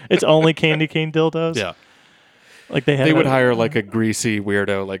dildos. It's only candy cane dildos. yeah. Like they They would hire like a greasy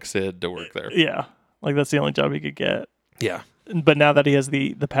weirdo like Sid to work there. Yeah. Like that's the only job he could get. Yeah, But now that he has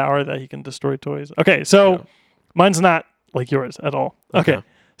the power that he can destroy toys. Okay, so Yeah. mine's not like yours at all. Okay. Okay.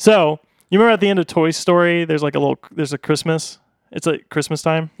 So you remember at the end of Toy Story, there's a Christmas. It's like Christmas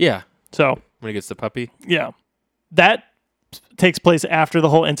time. yeah. So When he gets the puppy, yeah, that takes place after the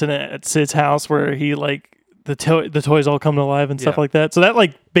whole incident at Sid's house where he like the toys all come to life and stuff Yeah. like that. So that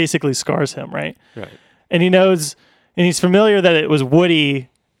like basically scars him, right? right? And he knows, and he's familiar that it was Woody,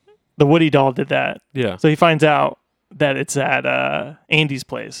 the Woody doll did that. Yeah, So he finds out that it's at Andy's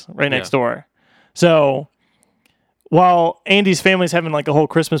place right next Yeah. door. So while Andy's family's having like a whole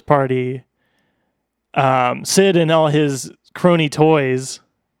Christmas party, Sid and all his crony toys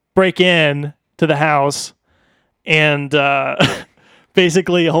break in to the house and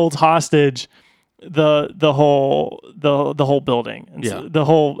basically holds hostage the whole building and Yeah. the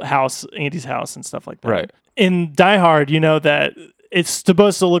whole house, Andy's house and stuff like that. Right. In Die Hard, you know that it's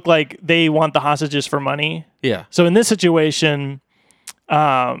supposed to look like they want the hostages for money. yeah, So in this situation,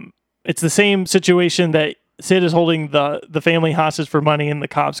 it's the same situation that Sid is holding the family hostage for money and the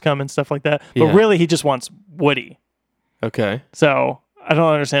cops come and stuff like that. But Yeah. really, he just wants Woody. okay, So I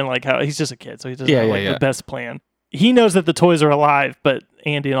don't understand like how he's just a kid, so he doesn't Yeah, have yeah, like yeah. the best plan. He knows that the toys are alive, but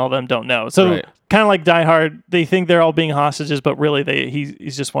Andy and all them don't know. So Right. kind of like Die Hard, they think they're all being hostages, but really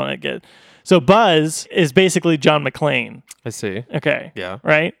he's just want to get. So Buzz is basically John McClane. I see. Okay, Yeah,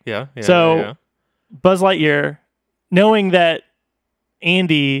 right. yeah. So- yeah. Buzz Lightyear, knowing that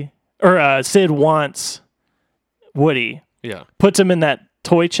Andy or Sid wants Woody, yeah, puts him in that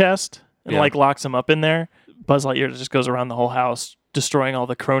toy chest and Yeah. like locks him up in there. Buzz Lightyear just goes around the whole house destroying all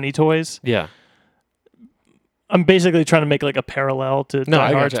the crony toys. yeah. I'm basically trying to make like a parallel to No, Die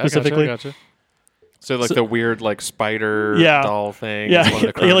I Hard gotcha, specifically. I gotcha. So like So- the weird like spider Yeah. doll thing. Yeah, is one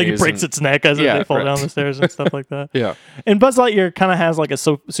of the he like cronies breaks and- its neck as Yeah, they fall right. down the stairs and stuff like that. Yeah, And Buzz Lightyear kind of has like a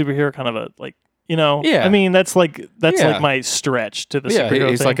superhero kind of a like Yeah. I mean that's like Yeah. my stretch to the yeah. superhero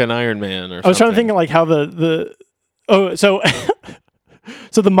He's thing. like an Iron Man or. I was trying to think of like how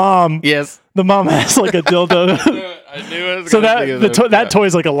so the mom Yes. has like a dildo. I knew I was So gonna that think of that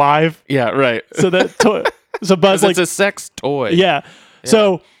toy's like alive. Yeah, right. So that toy. So Buzz 'Cause like it's a sex toy. yeah.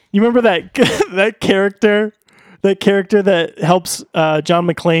 So you remember that that character that helps John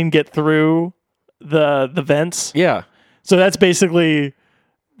McClane get through the vents. Yeah. So that's basically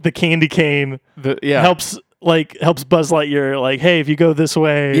the candy cane Yeah. helps Buzz Lightyear like, hey, if you go this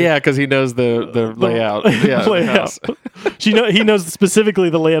way. Yeah, because he knows the layout. Yeah. of the layout. house. He knows specifically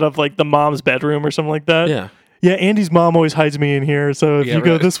the layout of like the mom's bedroom or something like that. Yeah. Yeah, Andy's mom always hides me in here, so if Yeah, you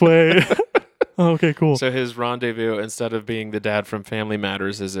go right. this way. Oh, okay, cool. So his rendezvous, instead of being the dad from Family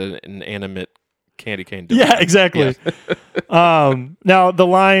Matters, is an animate candy cane. dildo. Yeah, exactly. Now the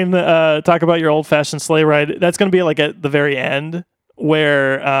line, talk about your old fashioned sleigh ride, that's going to be like at the very end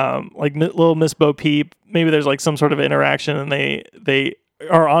where like little Miss Bo Peep, maybe there's like some sort of interaction and they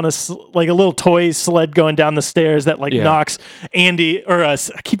are on a little toy sled going down the stairs that like Yeah. knocks Andy or I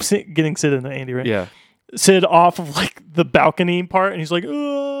keep getting Sid into Andy, right? Yeah. Sid off of like the balcony part and he's like,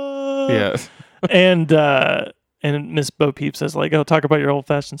 "Ah." Yeah. And Miss Bo Peep says like, "Oh, talk about your old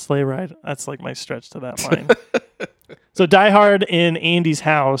fashioned sleigh ride." That's like my stretch to that line. So Die Hard in Andy's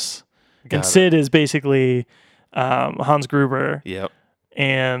house, Got and it. Sid is basically Hans Gruber, Yep.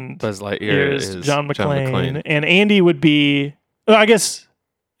 and Buzz Lightyear here's is John McClane, and Andy would be, well, I guess,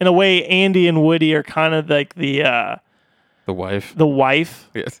 in a way, Andy and Woody are kind of like The wife. the wife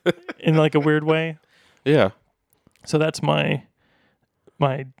Yes. in like a weird way. Yeah. So that's my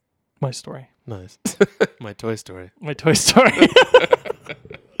story. Nice. My Toy Story. My Toy Story.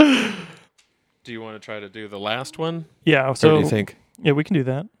 Do you want to try to do the last one? Yeah. Or So do you think? yeah, we can do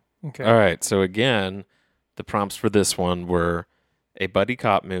that. Okay. All right. So again, the prompts for this one were a buddy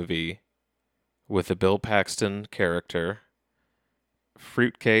cop movie with a Bill Paxton character,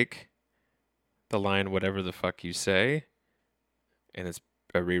 fruitcake, the line "whatever the fuck you say," and it's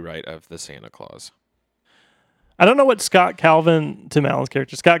a rewrite of the Santa Claus. I don't know what Scott Calvin's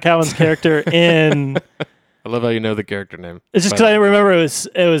character in. I love how you know the character name. It's just But- because I remember it was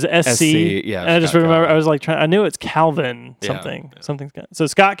SC. yeah, And I just Scott remember Calvin. I was like I knew it's Calvin Yeah, something. yeah. Something's got, so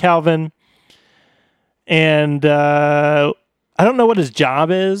Scott Calvin, and I don't know what his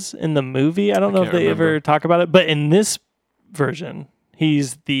job is in the movie. I don't know if can't they ever remember. talk about it, but in this version,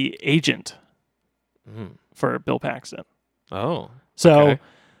 he's the agent Mhm. for Bill Paxton. Oh. So, Okay.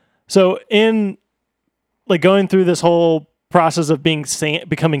 so in like going through this whole process of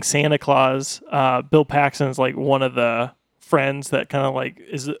becoming Santa Claus, Bill Paxton's like one of the friends that kind of like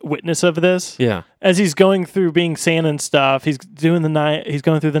is a witness of this. Yeah. As he's going through being Santa and stuff, he's going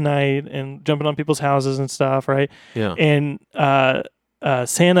through the night and jumping on people's houses and stuff, right? Yeah. And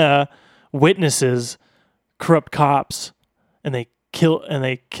Santa witnesses corrupt cops, and they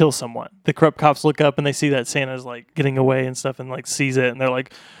kill someone. The corrupt cops look up and they see that Santa's like getting away and stuff, and like sees it, and they're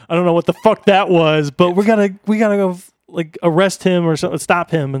like, I don't know what the fuck that was, but we gotta go like arrest him or something,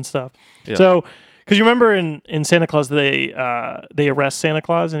 stop him and stuff. Yeah. So. Because you remember in Santa Claus, they arrest Santa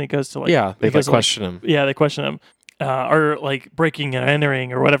Claus and he goes to like They he goes to, question him. Yeah, they question him, or like breaking and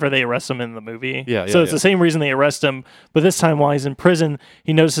entering or whatever they arrest him in the movie. Yeah, So yeah, it's yeah. the same reason they arrest him, but this time while he's in prison,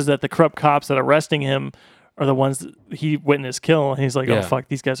 he notices that the corrupt cops that are arresting him are the ones that he witnessed kill, and he's like, Yeah. "Oh fuck,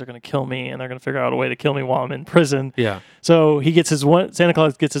 these guys are gonna kill me, and they're gonna figure out a way to kill me while I'm in prison." Yeah. So he gets Santa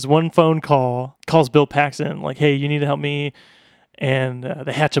Claus gets his one phone call, calls Bill Paxton, like, "Hey, you need to help me." And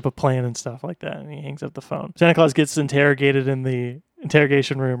they hatch up a plan and stuff like that, and he hangs up the phone. Santa Claus gets interrogated in the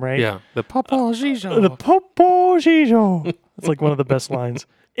interrogation room, right? Yeah. The Papa Gijo. The Popo Gijo. It's like one of the best lines.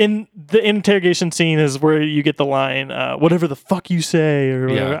 In the interrogation scene is where you get the line, whatever the fuck you say, or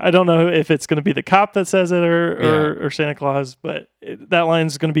whatever. Yeah. I don't know if it's going to be the cop that says it or Santa Claus, but that line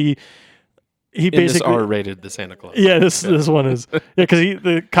is going to be, he In this basically, R-rated, the Santa Claus. yeah, this one is, because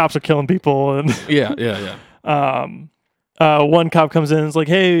the cops are killing people, and Yeah. one cop comes in and is like,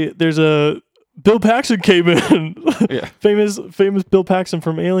 "Hey, there's a Bill Paxton came in, Yeah. famous Bill Paxton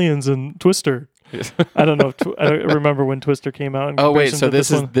from Aliens and Twister." I don't know. I don't remember when Twister came out. In Oh wait, comparison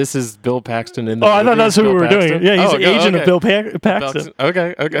so to one. this is Bill Paxton in the Oh, I thought movie? that's who we Bill were Paxton? doing. Yeah, he's Oh, the agent of okay. Bill Paxton.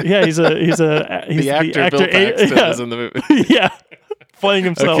 Okay. Yeah, he's he's The actor Bill Paxton yeah. is in the movie. Yeah, playing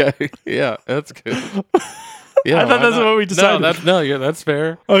himself. Okay. Yeah, that's good. Yeah, I thought why that's not? what we decided. That's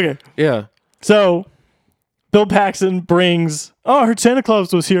fair. Okay, Yeah. so Bill Paxton brings, I heard Santa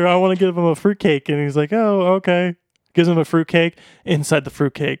Claus was here. I want to give him a fruitcake. And he's like, oh, okay. Gives him a fruitcake. Inside the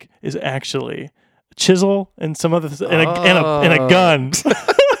fruitcake is actually a chisel and some other and a gun.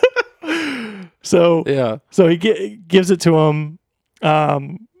 So Yeah. so he gives it to him,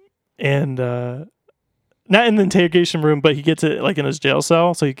 and not in the interrogation room, but he gets it like in his jail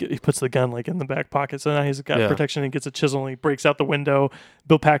cell. So he puts the gun like in the back pocket. So now he's got Yeah. protection. And he gets a chisel and he breaks out the window.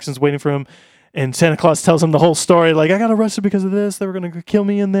 Bill Paxton's waiting for him. And Santa Claus tells him the whole story. Like, I got arrested because of this. They were going to kill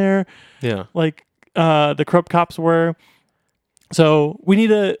me in there. Yeah. Like, the corrupt cops were. So we need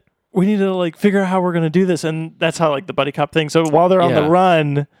to like figure out how we're going to do this. And that's how like the buddy cop thing. So while they're on the Yeah.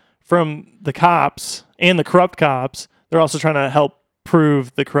 run from the cops and the corrupt cops, they're also trying to help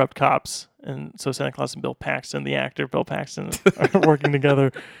prove the corrupt cops. And so Santa Claus and Bill Paxton, the actor Bill Paxton, are working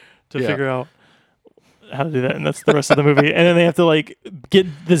together to Yeah. figure out how to do that. And that's the rest of the movie. And then they have to like get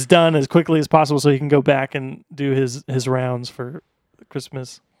this done as quickly as possible so he can go back and do his rounds for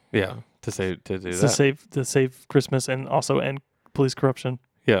Christmas Yeah. To do to that. save Christmas and also end police corruption.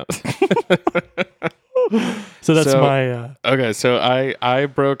 Yeah. So that's So- my Okay, so I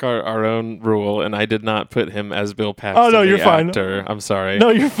broke our own rule and I did not put him as Bill Paxton. Oh, no, the you're fine. actor. I'm sorry. No,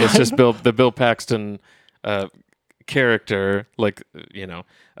 you're fine. It's just the Bill Paxton character. Like, you know,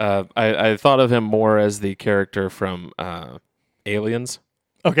 I thought of him more as the character from Aliens.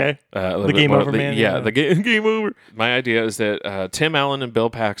 okay. A little The bit Game more- Over Man, Yeah, yeah. the game over. My idea is that Tim Allen and Bill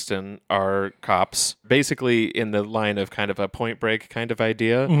Paxton are cops, basically in the line of kind of a Point Break kind of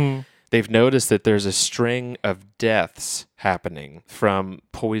idea. Mhm. They've noticed that there's a string of deaths happening from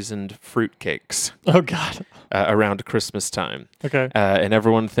poisoned fruitcakes Oh God. around Christmas time. Okay. And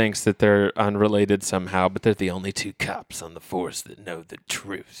everyone thinks that they're unrelated somehow, but they're the only two cops on the force that know the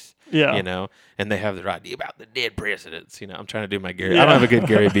truth. Yeah. You know, and they have their idea about the dead presidents. You know, I'm trying to do my Gary. Yeah. I don't have a good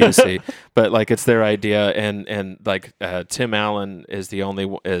Gary Busey, but like it's their idea, and like Tim Allen is the only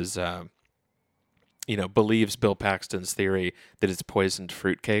believes Bill Paxton's theory that it's poisoned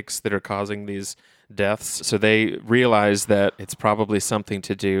fruitcakes that are causing these deaths. So they realize that it's probably something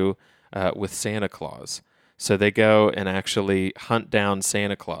to do with Santa Claus. So they go and actually hunt down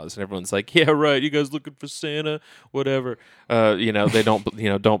Santa Claus, and everyone's like, "Yeah, right. You guys looking for Santa? Whatever." They don't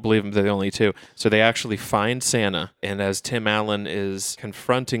believe him. They're the only two. So they actually find Santa, and as Tim Allen is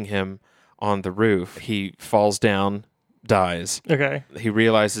confronting him on the roof, he falls down, dies. Okay. He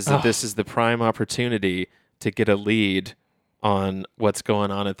realizes that this is the prime opportunity to get a lead on what's going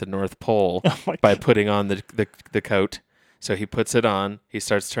on at the North Pole by putting on the coat. So he puts it on. He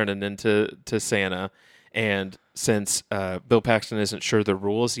starts turning into Santa. And since Bill Paxton isn't sure the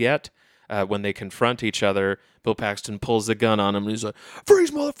rules yet, when they confront each other, Bill Paxton pulls the gun on him, and he's like,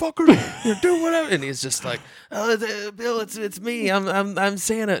 "Freeze, motherfuckers! Do whatever." And he's just like, "Bill, it's me. I'm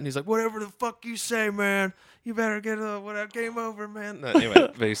Santa." And he's like, "Whatever the fuck you say, man. You better get whatever. Game over, man." No, anyway,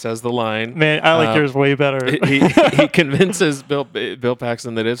 but he says the line. Man, I like yours way better. he convinces Bill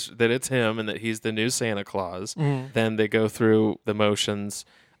Paxton that it's him and that he's the new Santa Claus. Mm-hmm. Then they go through the motions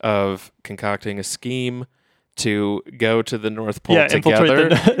of concocting a scheme to go to the North Pole together,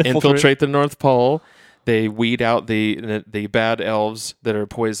 infiltrate the North Pole. They weed out the bad elves that are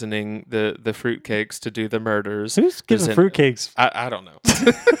poisoning the fruitcakes to do the murders. Who's giving fruitcakes? I don't know.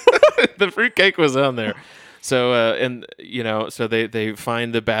 The fruitcake was on there. So so they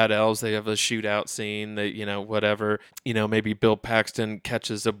find the bad elves. They have a shootout scene. They whatever. Maybe Bill Paxton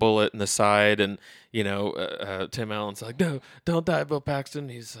catches a bullet in the side, and Tim Allen's like, "No, don't die, Bill Paxton."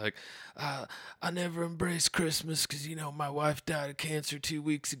 He's like, "I never embraced Christmas because my wife died of cancer 2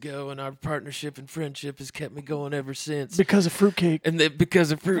 weeks ago, and our partnership and friendship has kept me going ever since. Because of fruitcake. And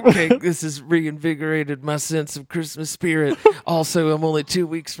because of fruitcake, this has reinvigorated my sense of Christmas spirit. Also, I'm only 2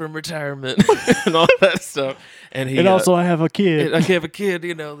 weeks from retirement," and all that stuff. And also, I have a kid. I have a kid,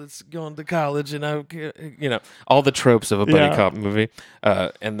 that's going to college, and all the tropes of a buddy cop movie.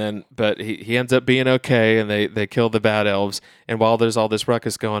 But he ends up being okay, and they kill the bad elves. And while there's all this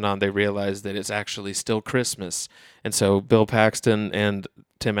ruckus going on, they realize that it's actually still Christmas. And so Bill Paxton and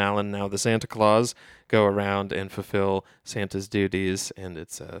Tim Allen, now the Santa Claus, go around and fulfill Santa's duties, and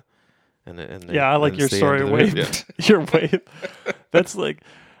it's I like your story way. Your way. That's like,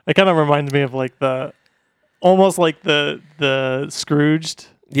 it kind of reminds me of like almost like the Scrooged.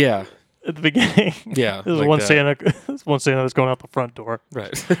 Yeah. At the beginning. Yeah. There's one Santa that's going out the front door.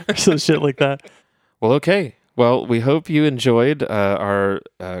 Right. So shit like that. Well, okay. Well, we hope you enjoyed our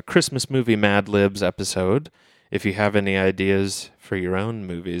Christmas movie Mad Libs episode. If you have any ideas for your own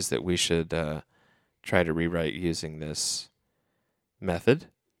movies that we should try to rewrite using this method,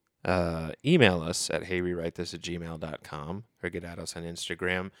 email us at heyrewritethis@gmail.com or get at us on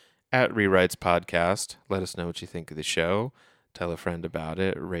Instagram @rewritespodcast. Let us know what you think of the show. Tell a friend about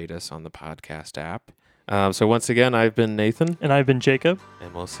it. Rate us on the podcast app. So once again, I've been Nathan. And I've been Jacob.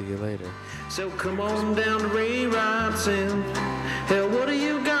 And we'll see you later. So come on down to Rewrites and hell,